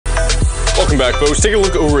Welcome back, folks. Take a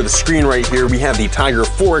look over the screen right here. We have the Tiger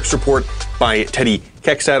Forex Report by Teddy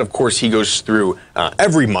Kekstadt. Of course, he goes through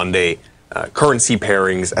every Monday currency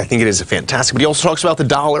pairings. I think it is fantastic. But he also talks about the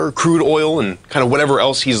dollar, crude oil, and kind of whatever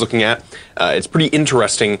else he's looking at. It's pretty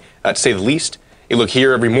interesting, to say the least. You look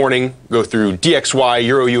here every morning, go through DXY,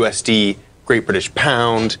 Euro USD, Great British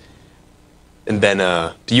Pound, and then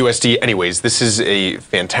the USD. Anyways, this is a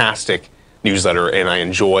fantastic newsletter, and I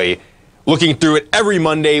enjoy looking through it every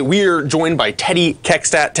Monday. We are joined by Teddy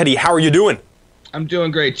Kekstadt. Teddy, how are you doing? I'm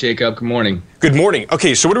doing great, Jacob. Good morning. Good morning.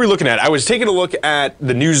 Okay, so what are we looking at? I was taking a look at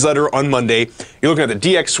the newsletter on Monday. You're looking at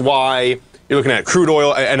the DXY, you're looking at crude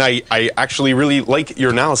oil, and I actually really like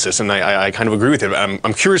your analysis, and I kind of agree with it.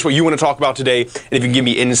 I'm curious what you want to talk about today, and if you can give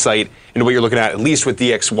me insight into what you're looking at least with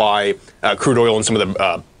DXY, crude oil, and some of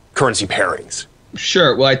the currency pairings.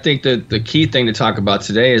 Sure. Well, I think that the key thing to talk about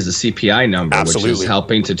today is the CPI number, Absolutely. which is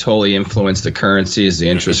helping to totally influence the currencies, the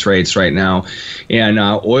interest rates right now. And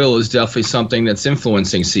oil is definitely something that's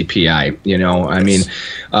influencing CPI. You know, I mean,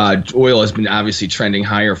 oil has been obviously trending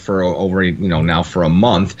higher for over, now for a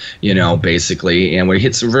month, basically. And we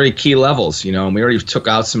hit some very key levels, and we already took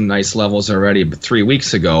out some nice levels already 3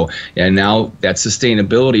 weeks ago. And now that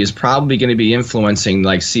sustainability is probably going to be influencing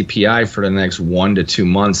like CPI for the next 1 to 2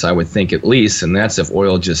 months, I would think at least. And that's if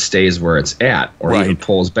oil just stays where it's at or even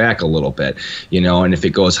pulls back a little bit, and if it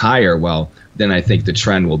goes higher, well, then I think the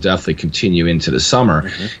trend will definitely continue into the summer.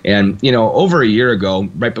 And, over a year ago,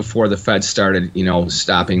 right before the Fed started,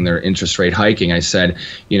 stopping their interest rate hiking, I said,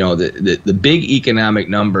 the big economic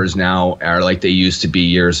numbers now are like they used to be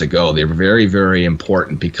years ago. They're very, very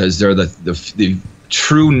important because they're the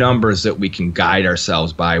true numbers that we can guide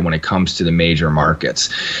ourselves by when it comes to the major markets,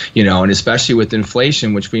 and especially with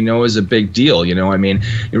inflation, which we know is a big deal. I mean,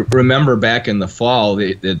 remember back in the fall,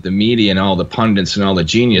 the media and all the pundits and all the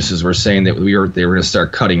geniuses were saying that they were going to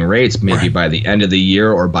start cutting rates maybe by the end of the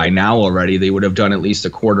year, or by now already they would have done at least a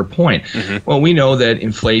quarter point. Well, we know that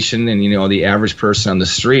inflation and, the average person on the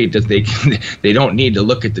street, that they don't need to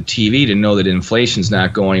look at the TV to know that inflation's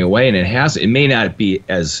not going away, and it may not be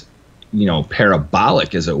as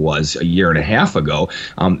parabolic as it was a year and a half ago.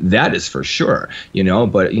 That is for sure,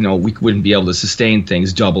 but, we wouldn't be able to sustain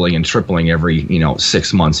things doubling and tripling every,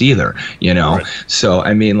 6 months either, So,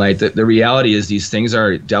 I mean, like the reality is these things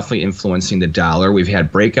are definitely influencing the dollar. We've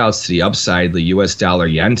had breakouts to the upside, the US dollar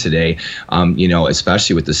yen today,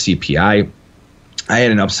 especially with the CPI. I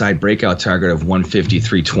had an upside breakout target of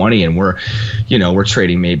 153.20, and we're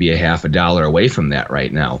trading maybe a half a dollar away from that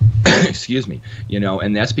right now. Excuse me.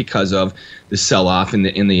 And that's because of the sell-off in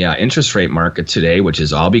the interest rate market today, which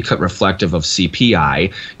is all because reflective of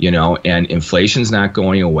CPI. And inflation's not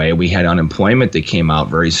going away. We had unemployment that came out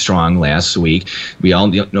very strong last week. We all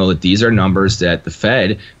know that these are numbers that the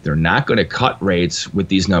Fed, they're not going to cut rates with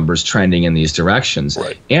these numbers trending in these directions.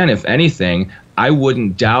 And if anything, I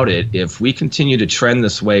wouldn't doubt it if we continue to trend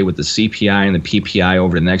this way with the CPI and the PPI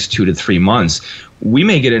over the next 2 to 3 months. We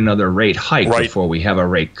may get another rate hike before we have a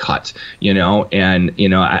rate cut, and,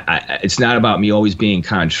 it's not about me always being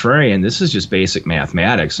contrarian. This is just basic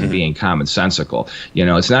mathematics and being commonsensical.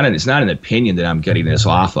 It's not an opinion that I'm getting this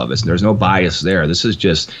off of. There's no bias there. This is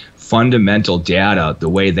just fundamental data. The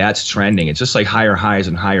way that's trending, it's just like higher highs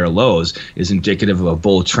and higher lows is indicative of a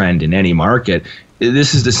bull trend in any market.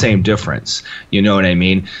 This is the same difference. You know what I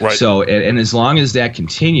mean? So, and as long as that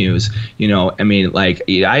continues, I mean, like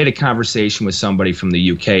I had a conversation with somebody from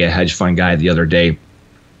the UK, a hedge fund guy the other day,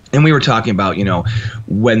 and we were talking about,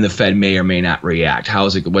 when the Fed may or may not react.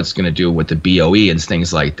 What's going to do with the BOE and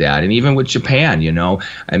things like that. And even with Japan,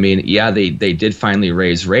 I mean, yeah, they did finally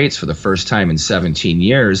raise rates for the first time in 17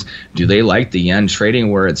 years. Do they like the yen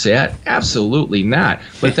trading where it's at? Absolutely not.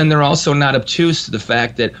 But then they're also not obtuse to the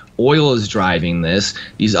fact that oil is driving this.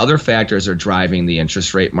 These other factors are driving the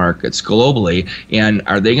interest rate markets globally. And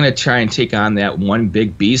are they going to try and take on that one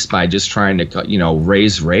big beast by just trying to,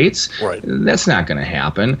 raise rates? That's not going to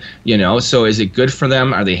happen. So is it good for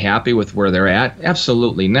them? Are they happy with where they're at?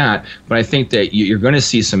 Absolutely not. But I think that you're going to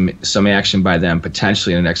see some action by them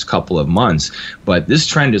potentially in the next couple of months. But this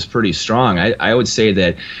trend is pretty strong. I would say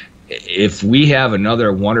that if we have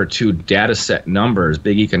another 1 or 2 data set numbers,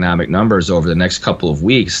 big economic numbers over the next couple of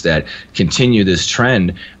weeks that continue this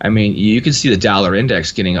trend, I mean, you can see the dollar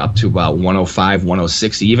index getting up to about 105,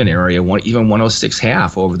 106 even area, even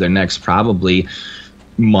 106.5 over the next probably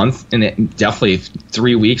month, and definitely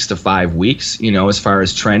 3 weeks to 5 weeks, as far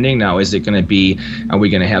as trending. Now, are we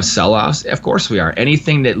going to have sell-offs? Of course we are.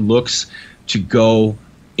 Anything that looks to go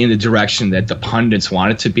in the direction that the pundits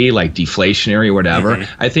want it to be, like deflationary or whatever,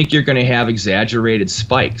 I think you're going to have exaggerated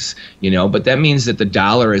spikes, but that means that the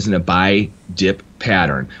dollar is in a buy dip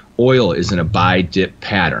pattern. Oil is in a buy dip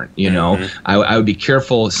pattern. I would be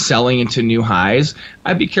careful selling into new highs.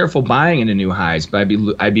 I'd be careful buying into new highs, but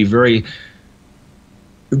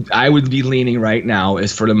I would be leaning right now,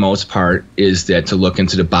 is for the most part, is that to look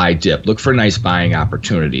into the buy dip, look for nice buying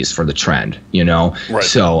opportunities for the trend, Right.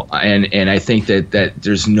 So, and I think that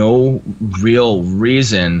there's no real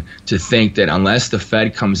reason to think that unless the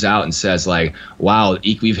Fed comes out and says like, wow,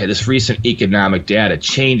 we've had this recent economic data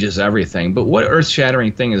changes everything. But what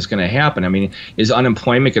earth-shattering thing is going to happen? I mean, is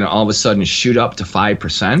unemployment going to all of a sudden shoot up to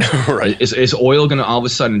 5%? Right. Is oil going to all of a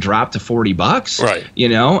sudden drop to $40? Right.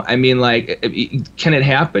 I mean, like, can it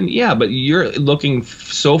happen? Yeah, but you're looking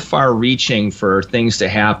so far reaching for things to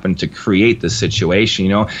happen to create the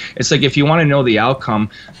situation. It's like, if you want to know the outcome,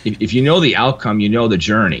 if you know the outcome, you know the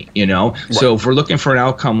journey. Right. So if we're looking for an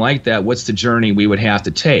outcome like that, what's the journey we would have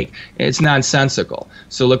to take? It's nonsensical.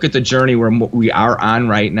 So look at the journey we are on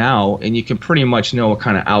right now, and you can pretty much know what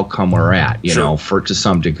kind of outcome we're at. For to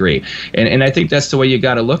some degree, and I think that's the way you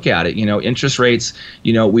got to look at it. Interest rates.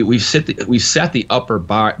 We've set the upper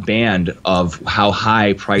band of how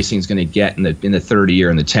high pricing is going to get in the 30-year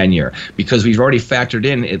and the 10-year, because we've already factored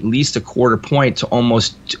in at least a quarter point to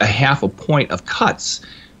almost a half a point of cuts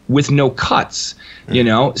with no cuts.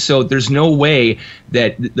 So there's no way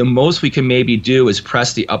that the most we can maybe do is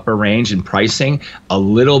press the upper range in pricing a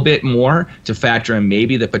little bit more to factor in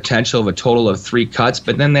maybe the potential of a total of 3 cuts,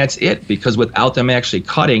 but then that's it, because without them actually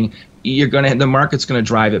cutting, the market's going to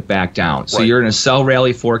drive it back down. So You're in a sell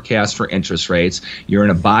rally forecast for interest rates. You're in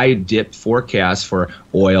a buy dip forecast for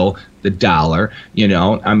oil, the dollar.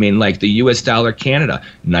 I mean, like the U.S. dollar, Canada,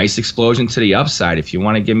 nice explosion to the upside. If you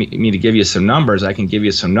want to give me to give you some numbers, I can give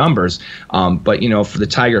you some numbers. But for the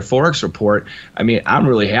Tiger Forex Report, I mean, I'm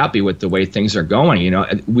really happy with the way things are going.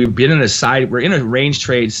 We've been we're in a range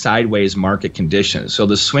trade sideways market condition. So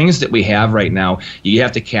the swings that we have right now, you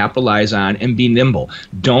have to capitalize on and be nimble.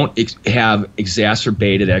 Don't have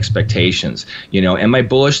exacerbated expectations. Am I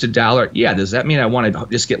bullish the dollar? Yeah. Does that mean I want to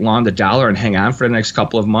just get long the dollar and hang on for the next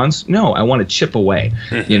couple of months? No, I want to chip away,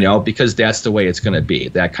 because that's the way it's going to be,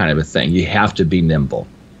 that kind of a thing. You have to be nimble.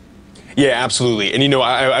 Yeah, absolutely. And,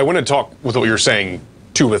 I want to talk with what you're saying,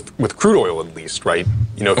 too, with crude oil, at least, right?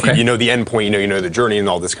 If you know the end point, you know the journey and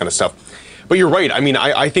all this kind of stuff. But you're right. I mean,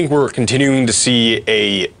 I think we're continuing to see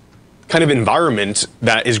a kind of environment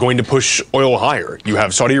that is going to push oil higher. You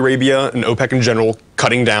have Saudi Arabia and OPEC in general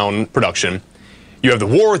cutting down production. You have the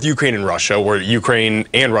war with Ukraine and Russia, where Ukraine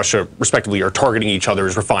and Russia, respectively, are targeting each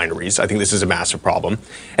other's refineries. I think this is a massive problem.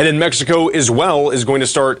 And then Mexico, as well, is going to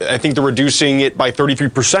start, I think they're reducing it by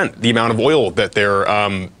 33%, the amount of oil that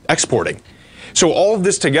they're exporting. So all of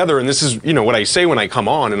this together, and this is what I say when I come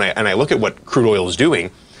on and I look at what crude oil is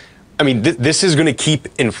doing. I mean, this is going to keep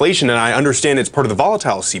inflation, and I understand it's part of the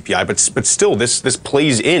volatile CPI, but still, this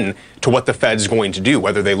plays in to what the Fed's going to do,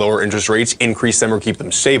 whether they lower interest rates, increase them, or keep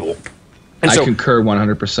them stable. And I concur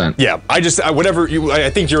 100%. Yeah, I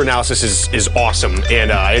think your analysis is awesome,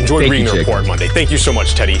 and I enjoyed reading the report Monday. Thank you so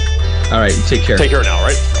much, Teddy. All right, take care. Take care now, all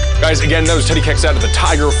right? Guys, again, that was Teddy Kekstadt of the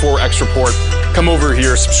Tiger Forex Report. Come over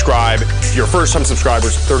here, subscribe. If you're first-time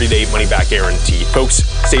subscribers, 30-day money-back guarantee. Folks,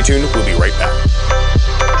 stay tuned. We'll be right back.